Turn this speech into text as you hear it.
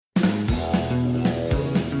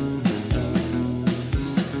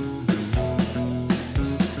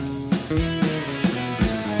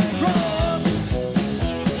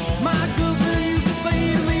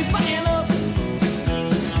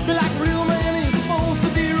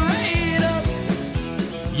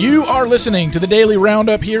You are listening to the Daily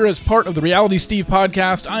Roundup here as part of the Reality Steve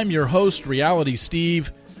podcast. I'm your host, Reality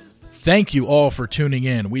Steve. Thank you all for tuning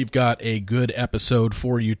in. We've got a good episode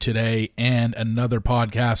for you today and another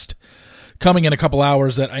podcast coming in a couple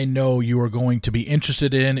hours that I know you are going to be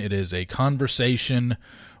interested in. It is a conversation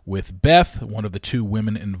with Beth, one of the two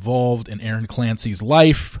women involved in Aaron Clancy's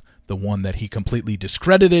life, the one that he completely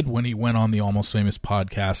discredited when he went on the Almost Famous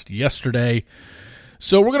podcast yesterday.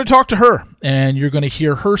 So we're going to talk to her, and you're going to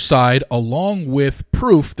hear her side along with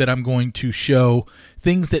proof that I'm going to show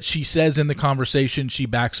things that she says in the conversation. She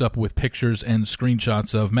backs up with pictures and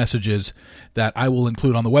screenshots of messages that I will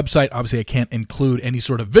include on the website. Obviously, I can't include any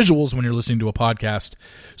sort of visuals when you're listening to a podcast,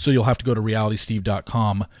 so you'll have to go to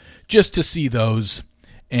realitysteve.com just to see those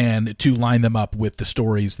and to line them up with the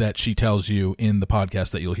stories that she tells you in the podcast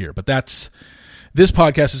that you'll hear. But this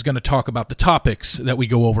podcast is going to talk about the topics that we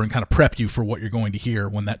go over and kind of prep you for what you're going to hear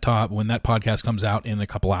when that podcast comes out in a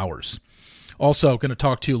couple hours. Also, going to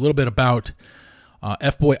talk to you a little bit about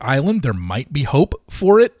F-Boy Island. There might be hope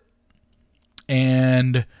for it.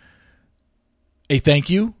 And a thank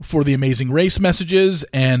you for the Amazing Race messages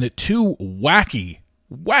and two wacky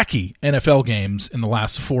NFL games in the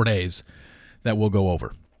last 4 days that we'll go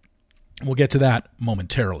over. We'll get to that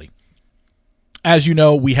momentarily. As you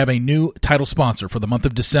know, we have a new title sponsor for the month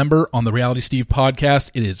of December on the Reality Steve podcast.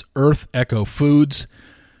 It is Earth Echo Foods.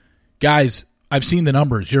 Guys, I've seen the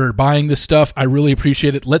numbers. You're buying this stuff. I really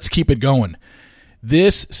appreciate it. Let's keep it going.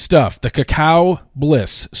 This stuff, the Cacao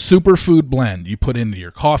Bliss Superfood Blend, you put into your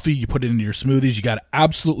coffee, you put it into your smoothies. You got to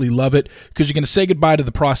absolutely love it because you're going to say goodbye to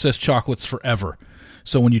the processed chocolates forever.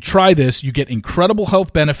 So when you try this, you get incredible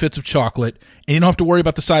health benefits of chocolate, and you don't have to worry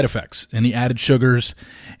about the side effects, any added sugars,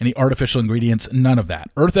 any artificial ingredients, none of that.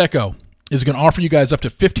 Earth Echo is going to offer you guys up to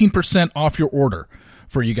 15% off your order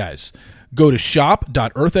for you guys. Go to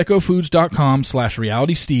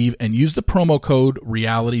shop.earthechofoods.com/realitysteve and use the promo code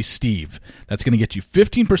realitysteve. That's going to get you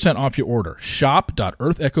 15% off your order.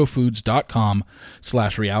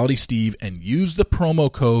 Shop.earthechofoods.com/realitysteve and use the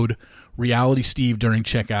promo code Reality Steve during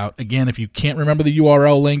checkout. Again, if you can't remember the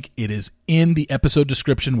URL link, it is in the episode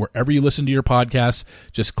description wherever you listen to your podcast.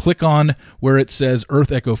 Just click on where it says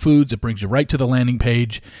Earth Echo Foods. It brings you right to the landing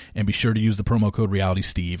page, and be sure to use the promo code Reality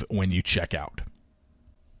Steve when you check out.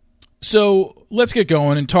 So let's get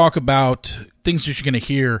going and talk about things that you're going to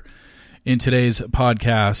hear in today's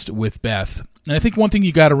podcast with Beth. And I think one thing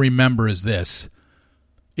you got to remember is this.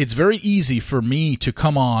 It's very easy for me to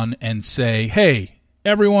come on and say, hey,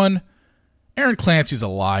 everyone, Aaron Clancy's a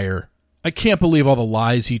liar. I can't believe all the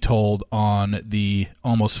lies he told on the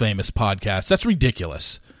Almost Famous podcast. That's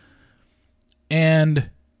ridiculous. And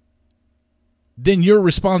then your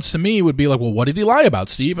response to me would be like, well, what did he lie about,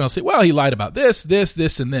 Steve? And I'll say, well, he lied about this,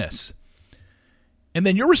 this, and this. And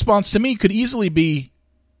then your response to me could easily be,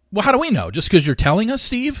 well, how do we know? Just because you're telling us,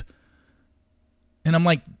 Steve? And I'm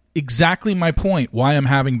like, exactly my point, why I'm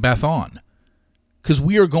having Beth on. Because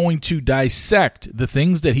we are going to dissect the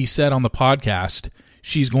things that he said on the podcast.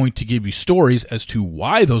 She's going to give you stories as to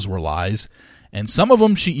why those were lies, and some of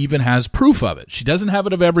them she even has proof of it. She doesn't have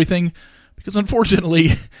it of everything, because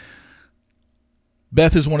unfortunately,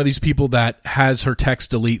 Beth is one of these people that has her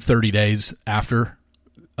text delete 30 days after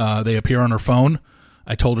they appear on her phone.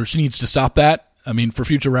 I told her she needs to stop that. I mean, for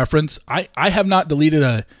future reference, I have not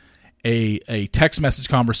deleted a text message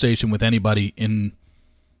conversation with anybody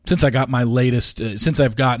since I got my latest, since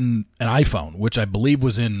I've gotten an iPhone, which I believe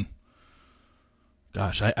was in,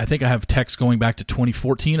 I think I have text going back to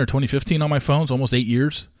 2014 or 2015 on my phone. It's almost 8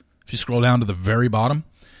 years, if you scroll down to the very bottom.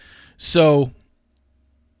 So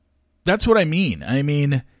that's what I mean. I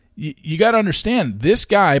mean, you got to understand, this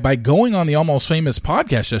guy, by going on the Almost Famous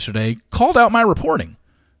podcast yesterday, called out my reporting.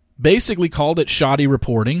 Basically called it shoddy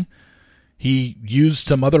reporting. He used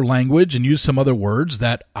some other language and used some other words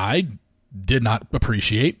that I did not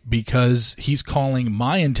appreciate, because he's calling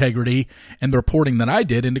my integrity and the reporting that I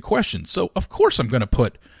did into question. So, of course, I'm going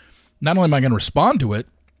to not only am I going to respond to it,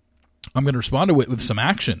 I'm going to respond to it with some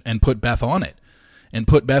action and put Beth on it and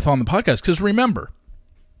put Beth on the podcast. Because remember,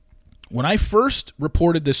 when I first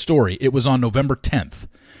reported this story, it was on November 10th.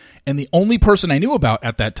 And the only person I knew about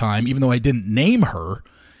at that time, even though I didn't name her,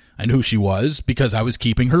 I knew who she was because I was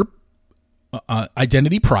keeping her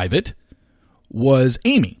identity private, was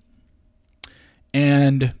Amy.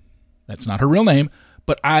 And that's not her real name,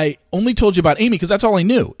 but I only told you about Amy because that's all I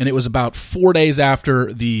knew. And it was about 4 days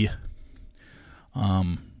after the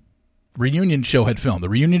reunion show had filmed. The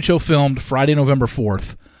reunion show filmed Friday, November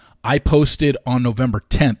 4th. I posted on November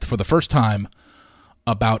 10th for the first time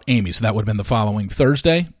about Amy. So that would have been the following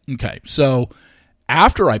Thursday. Okay, so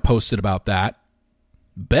after I posted about that,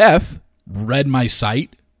 Beth read my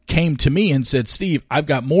site, came to me and said, Steve, I've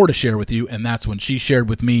got more to share with you. And that's when she shared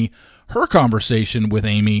with me her conversation with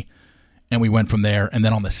Amy, and we went from there. And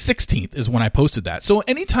then on the 16th is when I posted that. So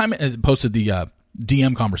anytime I posted the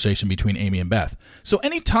DM conversation between Amy and Beth. So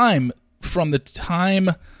anytime from the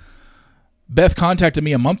time Beth contacted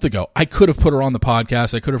me a month ago, I could have put her on the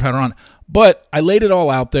podcast. I could have had her on. But I laid it all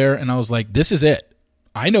out there, and I was like, this is it.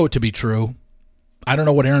 I know it to be true. I don't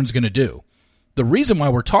know what Erin's going to do. The reason why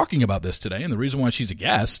we're talking about this today, and the reason why she's a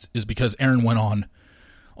guest, is because Erin went on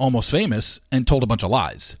Almost Famous and told a bunch of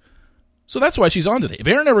lies. So that's why she's on today. If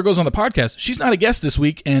Erin ever goes on the podcast, she's not a guest this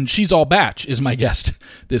week, and She's All Batch is my guest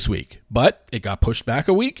this week. But it got pushed back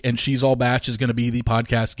a week, and She's All Batch is going to be the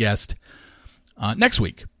podcast guest next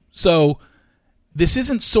week. So this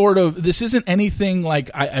isn't anything like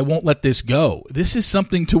I won't let this go. This is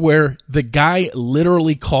something to where the guy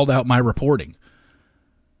literally called out my reporting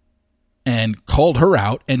and called her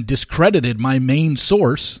out and discredited my main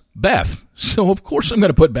source, Beth. So of course I'm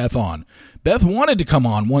going to put Beth on. Beth wanted to come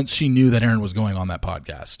on once she knew that Erin was going on that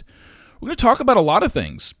podcast. We're going to talk about a lot of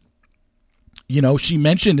things. You know, she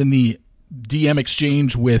mentioned in the DM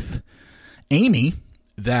exchange with Amy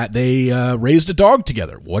that they raised a dog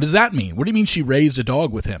together. What does that mean? What do you mean she raised a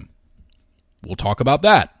dog with him? We'll talk about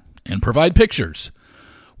that and provide pictures.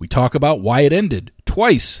 We talk about why it ended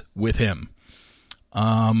twice with him.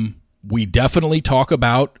 We definitely talk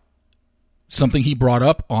about something he brought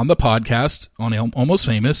up on the podcast on Almost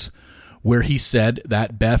Famous, where he said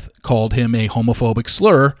that Beth called him a homophobic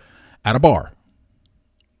slur at a bar.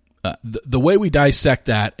 The way we dissect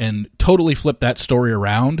that and totally flip that story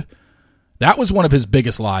around, that was one of his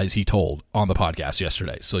biggest lies he told on the podcast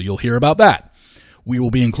yesterday. So you'll hear about that. We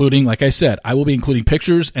will be including, like I said, I will be including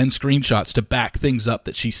pictures and screenshots to back things up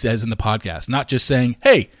that she says in the podcast. Not just saying,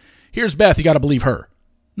 hey, here's Beth, you got to believe her.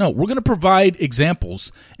 No, we're going to provide examples,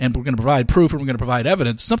 and we're going to provide proof, and we're going to provide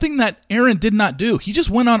evidence, something that Erin did not do. He just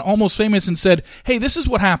went on Almost Famous and said, hey, this is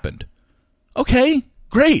what happened. Okay,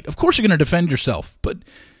 great. Of course you're going to defend yourself, but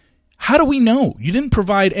how do we know? You didn't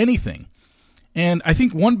provide anything. And I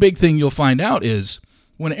think one big thing you'll find out is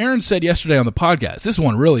when Erin said yesterday on the podcast, this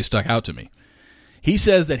one really stuck out to me. He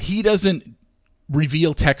says that he doesn't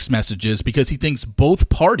reveal text messages because he thinks both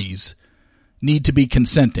parties need to be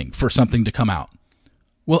consenting for something to come out.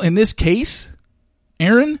 Well, in this case,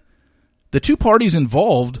 Erin, the two parties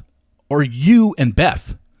involved are you and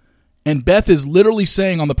Beth. And Beth is literally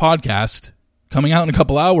saying on the podcast, coming out in a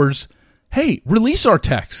couple hours, hey, release our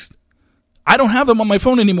text. I don't have them on my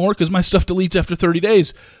phone anymore because my stuff deletes after 30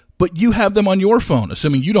 days, but you have them on your phone,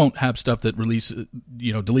 assuming you don't have stuff that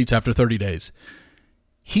deletes after 30 days.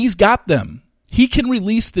 He's got them. He can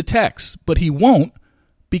release the texts, but he won't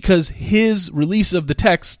because his release of the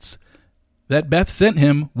texts that Beth sent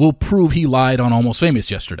him will prove he lied on Almost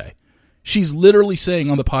Famous yesterday. She's literally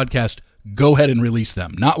saying on the podcast, go ahead and release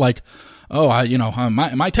them. Not like, oh,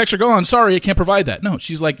 my texts are gone. Sorry, I can't provide that. No,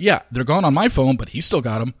 she's like, yeah, they're gone on my phone, but he's still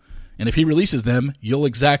got them. And if he releases them, you'll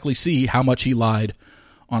exactly see how much he lied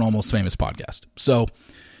on Almost Famous podcast. So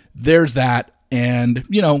there's that. And,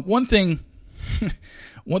 one thing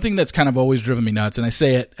that's kind of always driven me nuts, and I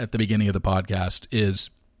say it at the beginning of the podcast, is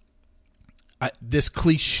this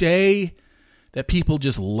cliche that people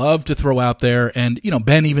just love to throw out there. And,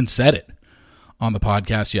 Ben even said it on the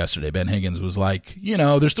podcast yesterday. Ben Higgins was like,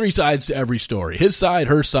 there's three sides to every story. His side,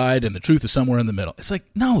 her side, and the truth is somewhere in the middle. It's like,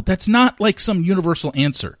 no, that's not like some universal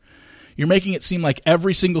answer. You're making it seem like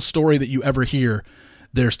every single story that you ever hear,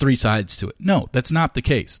 there's three sides to it. No, that's not the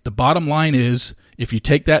case. The bottom line is, if you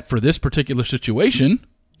take that for this particular situation,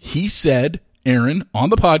 he said, Erin, on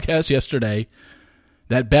the podcast yesterday,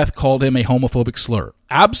 that Beth called him a homophobic slur.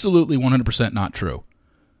 Absolutely 100% not true.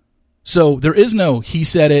 So there is no he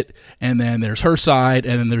said it, and then there's her side,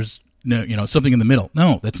 and then there's something in the middle.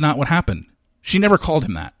 No, that's not what happened. She never called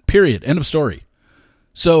him that. Period. End of story.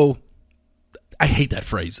 So I hate that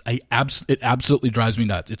phrase. It absolutely drives me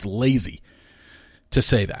nuts. It's lazy to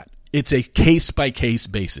say that. It's a case-by-case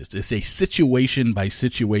basis. It's a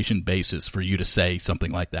situation-by-situation basis for you to say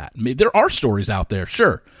something like that. I mean, there are stories out there,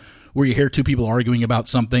 sure, where you hear two people arguing about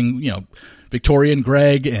something, Victoria and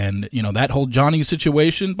Greg, and, that whole Johnny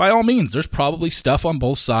situation. By all means, there's probably stuff on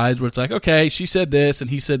both sides where it's like, okay, she said this and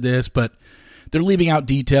he said this, but they're leaving out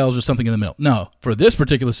details or something in the middle. No, for this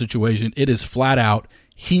particular situation, it is flat out,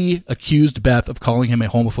 he accused Beth of calling him a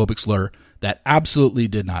homophobic slur. That absolutely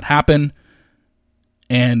did not happen.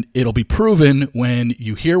 And it'll be proven when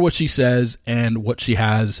you hear what she says and what she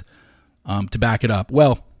has to back it up.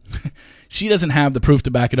 Well, she doesn't have the proof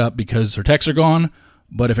to back it up because her texts are gone.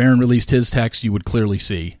 But if Erin released his text, you would clearly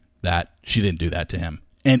see that she didn't do that to him.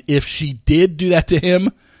 And if she did do that to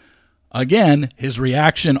him, again, his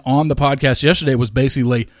reaction on the podcast yesterday was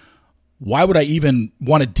basically, why would I even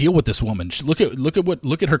want to deal with this woman? Look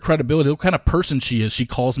at her credibility. Look what kind of person she is. She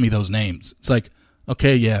calls me those names. It's like,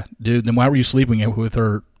 okay, yeah, dude, then why were you sleeping with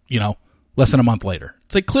her, less than a month later?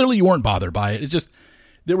 It's like, clearly you weren't bothered by it. It's just,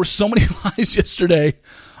 there were so many lies yesterday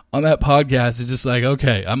on that podcast. It's just like,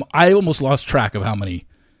 okay, I almost lost track of how many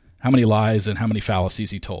lies and how many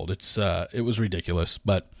fallacies he told. It was ridiculous.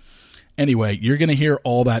 But anyway, you're going to hear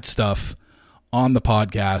all that stuff on the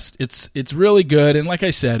podcast. It's really good. And like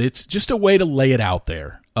I said, it's just a way to lay it out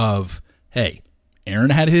there of, hey,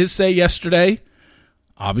 Aaron had his say yesterday.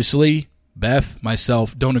 Obviously, Beth,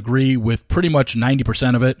 myself, don't agree with pretty much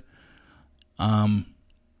 90% of it.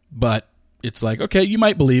 But it's like, okay, you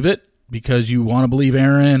might believe it because you want to believe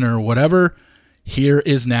Aaron or whatever. Here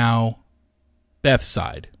is now Beth's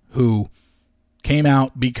side, who came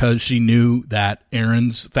out because she knew that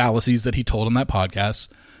Aaron's fallacies that he told on that podcast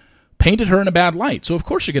painted her in a bad light. So, of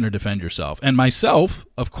course, you're going to defend yourself. And myself,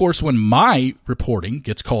 of course, when my reporting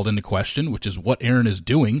gets called into question, which is what Aaron is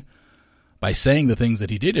doing by saying the things that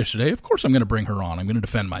he did yesterday, of course I'm going to bring her on. I'm going to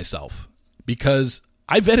defend myself because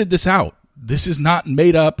I vetted this out. This is not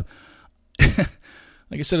made up.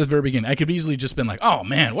 Like I said at the very beginning, I could have easily just been like, oh,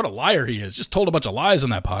 man, what a liar he is. Just told a bunch of lies on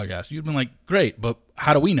that podcast. You'd been like, great, but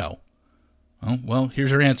how do we know? Oh, well,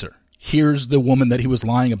 here's her answer. Here's the woman that he was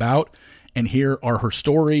lying about, and here are her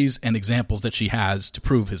stories and examples that she has to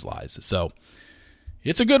prove his lies. So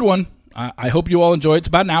it's a good one. I hope you all enjoy it. It's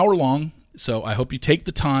about an hour long, so I hope you take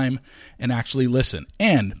the time and actually listen.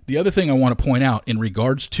 And the other thing I want to point out in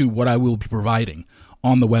regards to what I will be providing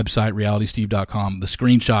on the website, realitysteve.com, the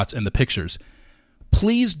screenshots and the pictures,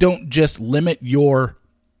 please don't just limit your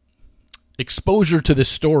exposure to this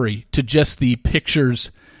story to just the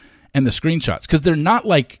pictures and the screenshots, because they're not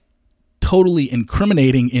like totally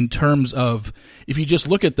incriminating in terms of if you just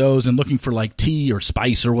look at those and looking for like tea or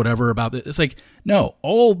spice or whatever about it. It's like, no,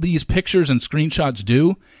 all these pictures and screenshots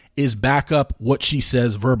do is back up what she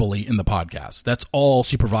says verbally in the podcast. That's all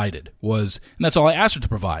she provided and that's all I asked her to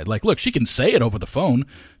provide. Like, look, she can say it over the phone,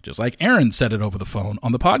 just like Aaron said it over the phone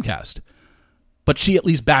on the podcast. But she at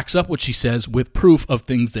least backs up what she says with proof of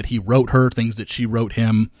things that he wrote her, things that she wrote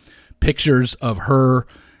him, pictures of her,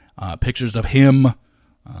 pictures of him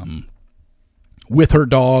with her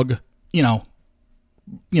dog,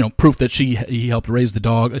 proof that he helped raise the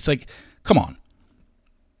dog. It's like, come on.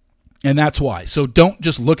 And that's why. So don't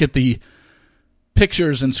just look at the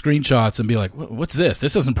pictures and screenshots and be like, what's this?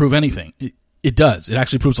 This doesn't prove anything. It does. It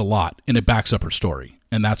actually proves a lot, and it backs up her story.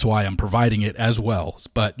 And that's why I'm providing it as well.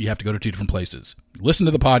 But you have to go to two different places. Listen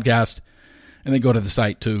to the podcast, and then go to the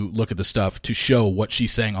site to look at the stuff to show what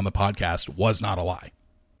she's saying on the podcast was not a lie.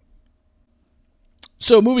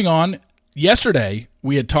 So moving on, yesterday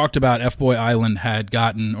we had talked about F-Boy Island had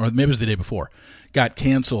gotten, or maybe it was the day before, got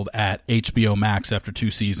canceled at HBO Max after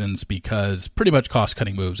 2 seasons because pretty much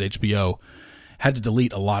cost-cutting moves. HBO had to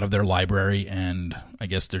delete a lot of their library, and I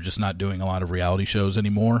guess they're just not doing a lot of reality shows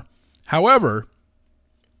anymore. However,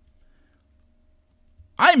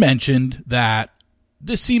 I mentioned that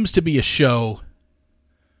this seems to be a show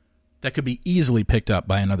that could be easily picked up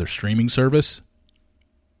by another streaming service,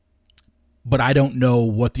 but I don't know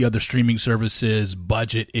what the other streaming service's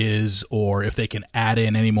budget is or if they can add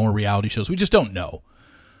in any more reality shows. We just don't know.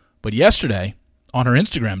 But yesterday, on her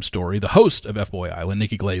Instagram story, the host of F-Boy Island,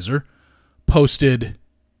 Nikki Glazer, posted,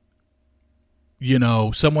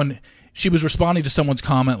 she was responding to someone's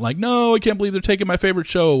comment like, no, I can't believe they're taking my favorite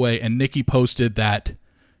show away. And Nikki posted that,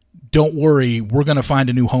 don't worry, we're going to find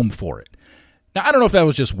a new home for it. Now, I don't know if that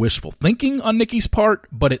was just wishful thinking on Nikki's part,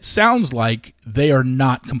 but it sounds like they are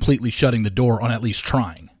not completely shutting the door on at least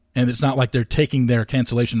trying. And it's not like they're taking their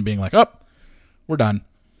cancellation and being like, oh, we're done.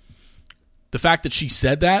 The fact that she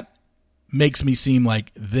said that makes it seem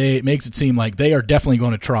like they are definitely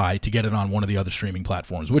going to try to get it on one of the other streaming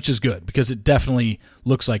platforms, which is good because it definitely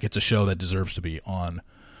looks like it's a show that deserves to be on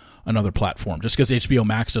another platform. Just because HBO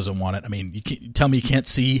Max doesn't want it, I mean, you tell me you can't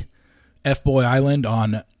see F-Boy Island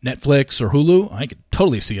on Netflix or Hulu? I could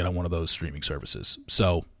totally see it on one of those streaming services.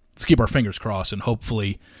 So let's keep our fingers crossed, and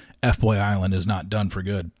hopefully F-Boy Island is not done for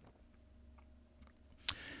good.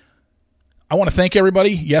 I want to thank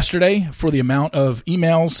everybody yesterday for the amount of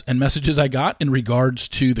emails and messages I got in regards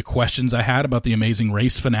to the questions I had about the Amazing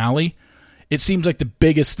Race finale. It seems like the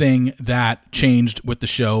biggest thing that changed with the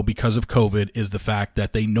show because of COVID is the fact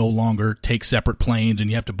that they no longer take separate planes and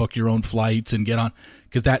you have to book your own flights and get on,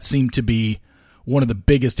 because that seemed to be one of the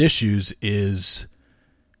biggest issues, is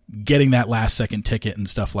getting that last second ticket and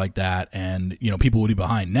stuff like that. And, people would be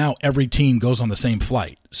behind. Now every team goes on the same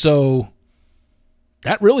flight. So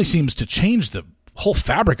that really seems to change the whole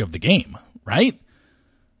fabric of the game, right?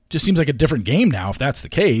 Just seems like a different game now if that's the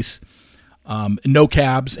case. No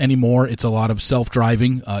cabs anymore. It's a lot of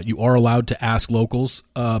self-driving. You are allowed to ask locals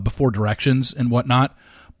before directions and whatnot.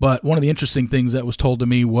 But one of the interesting things that was told to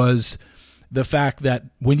me was the fact that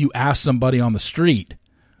when you ask somebody on the street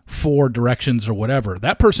for directions or whatever,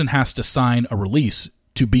 that person has to sign a release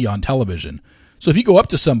to be on television. So if you go up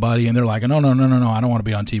to somebody and they're like, no, I don't want to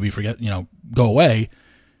be on TV, go away.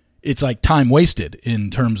 It's like time wasted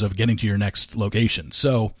in terms of getting to your next location.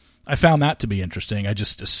 So I found that to be interesting. I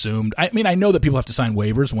just assumed, I know that people have to sign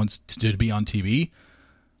waivers once to be on TV.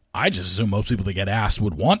 I just assume most people that get asked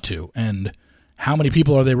would want to. And how many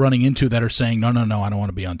people are they running into that are saying, no, I don't want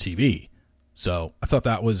to be on TV? So I thought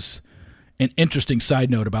that was an interesting side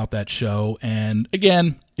note about that show. And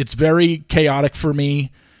again, it's very chaotic for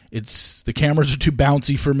me. The cameras are too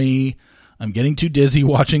bouncy for me. I'm getting too dizzy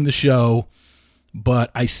watching the show,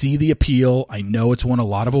 but I see the appeal. I know it's won a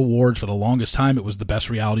lot of awards. For the longest time, it was the best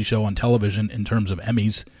reality show on television in terms of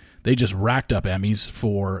Emmys. They just racked up Emmys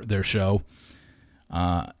for their show.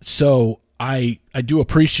 So I do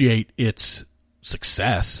appreciate its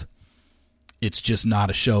success. It's just not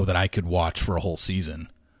a show that I could watch for a whole season.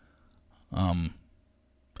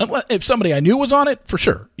 If somebody I knew was on it, for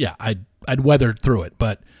sure, yeah, I'd weather through it.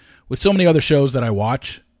 But with so many other shows that I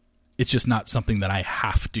watch, it's just not something that I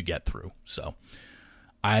have to get through. So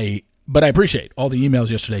but I appreciate all the emails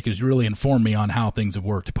yesterday because you really informed me on how things have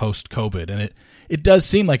worked post-COVID. And it does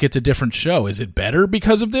seem like it's a different show. Is it better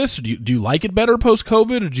because of this? Do you like it better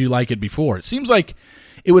post-COVID, or do you like it before? It seems like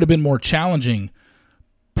it would have been more challenging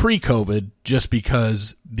pre-COVID just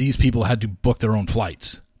because these people had to book their own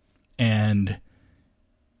flights. And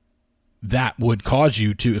that would cause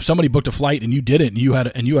you to, if somebody booked a flight and you didn't, and you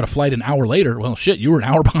had a flight an hour later, well, shit, you were an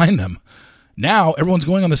hour behind them. Now everyone's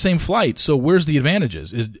going on the same flight. So where's the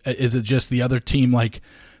advantages? Is it just the other team? Like,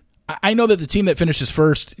 I know that the team that finishes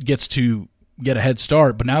first gets to get a head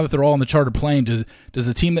start, but now that they're all on the chartered plane, does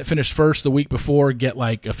the team that finished first the week before get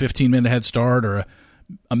like a 15-minute head start or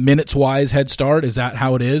a minutes-wise head start? Is that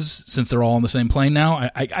how it is since they're all on the same plane now?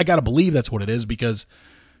 I got to believe that's what it is, because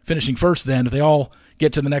finishing first then, if they all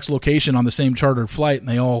get to the next location on the same chartered flight and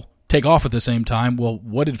they all take off at the same time, well,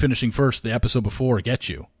 what did finishing first the episode before get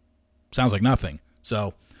you? Sounds like nothing.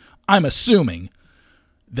 So I'm assuming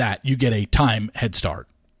that you get a time head start,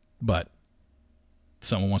 but if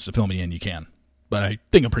someone wants to fill me in, you can. But I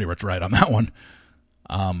think I'm pretty much right on that one.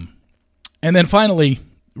 And then finally,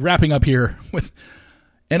 wrapping up here with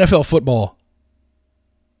NFL football.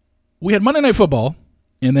 We had Monday Night Football,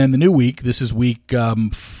 and then the new week, this is week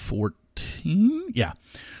 14? Yeah.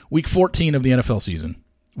 Week 14 of the NFL season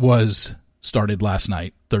was started last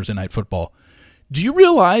night, Thursday Night Football. Do you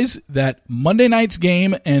realize that Monday night's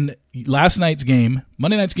game and last night's game,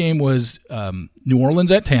 Monday night's game was New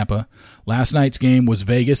Orleans at Tampa, last night's game was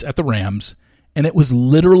Vegas at the Rams, and it was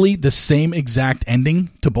literally the same exact ending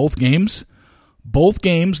to both games? Both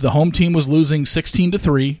games, the home team was losing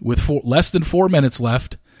 16-3 with less than 4 minutes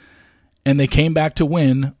left, and they came back to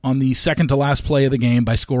win on the second-to-last play of the game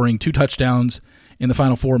by scoring 2 touchdowns in the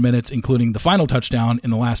final 4 minutes, including the final touchdown in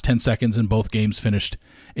the last 10 seconds, and both games finished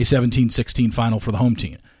a 17-16 final for the home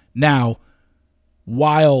team. Now,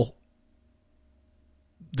 while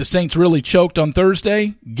the Saints really choked on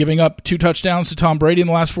Thursday, giving up 2 touchdowns to Tom Brady in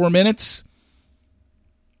the last 4 minutes,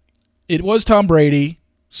 it was Tom Brady.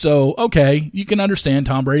 So, okay, you can understand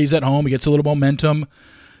Tom Brady's at home. He gets a little momentum.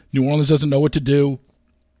 New Orleans doesn't know what to do.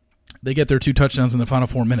 They get their 2 touchdowns in the final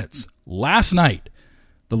 4 minutes. Last night,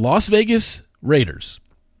 the Las Vegas Raiders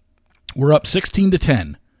were up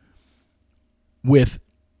 16-10 with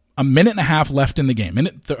a minute and a half left in the game.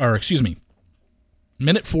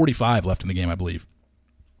 Minute 45 left in the game, I believe.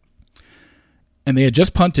 And they had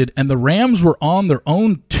just punted, and the Rams were on their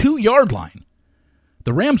own 2-yard line.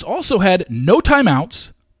 The Rams also had no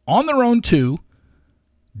timeouts, on their own 2,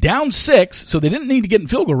 down 6, so they didn't need to get in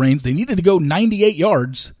field goal range. They needed to go 98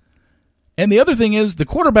 yards. And the other thing is, the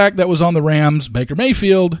quarterback that was on the Rams, Baker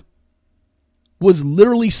Mayfield, was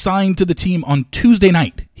literally signed to the team on Tuesday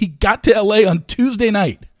night. He got to L.A. on Tuesday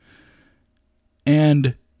night.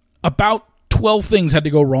 And about 12 things had to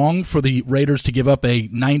go wrong for the Raiders to give up a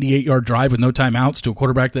 98-yard drive with no timeouts to a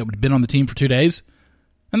quarterback that had been on the team for 2 days.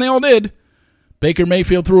 And they all did. Baker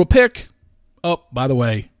Mayfield threw a pick. Oh, by the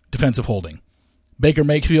way, defensive holding. Baker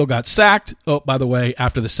Mayfield got sacked. Oh, by the way,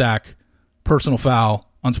 after the sack, personal foul,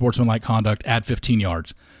 unsportsmanlike conduct, add 15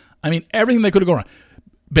 yards. I mean, everything that could have gone wrong.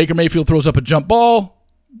 Baker Mayfield throws up a jump ball.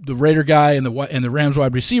 The Raider guy and the Rams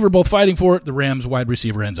wide receiver both fighting for it. The Rams wide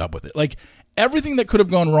receiver ends up with it. Like, everything that could have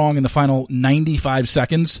gone wrong in the final 95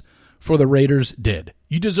 seconds for the Raiders did.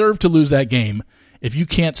 You deserve to lose that game, if you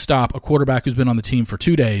can't stop a quarterback who's been on the team for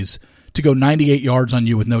 2 days to go 98 yards on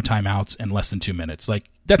you with no timeouts in less than 2 minutes. Like,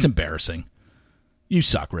 that's embarrassing. You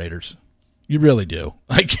suck, Raiders. You really do.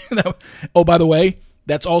 Like, oh, by the way,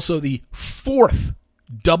 that's also the fourth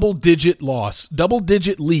double-digit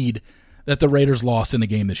lead that the Raiders lost in a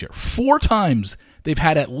game this year. 4 times they've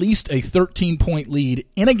had at least a 13-point lead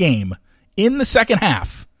in a game in the second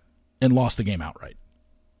half and lost the game outright.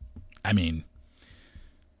 I mean,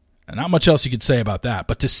 not much else you could say about that.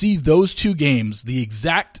 But to see those 2 games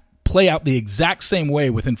play out the exact same way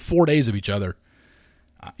within 4 days of each other,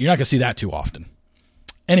 you're not going to see that too often.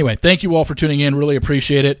 Anyway, thank you all for tuning in. Really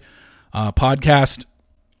appreciate it. Podcast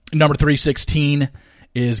number 316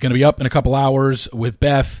 is going to be up in a couple hours with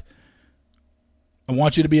Beth. I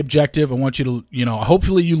want you to be objective. I want you to,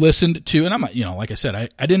 hopefully you listened to, and I'm not, like I said,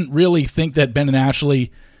 I didn't really think that Ben and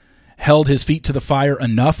Ashley held his feet to the fire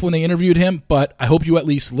enough when they interviewed him, but I hope you at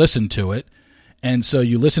least listened to it. And so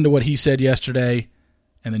you listen to what he said yesterday,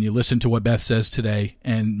 and then you listen to what Beth says today,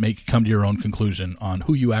 and come to your own conclusion on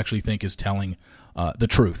who you actually think is telling the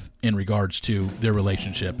truth in regards to their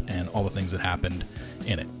relationship and all the things that happened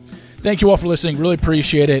in it. Thank you all for listening. Really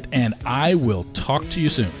appreciate it, and I will talk to you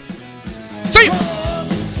soon. See you!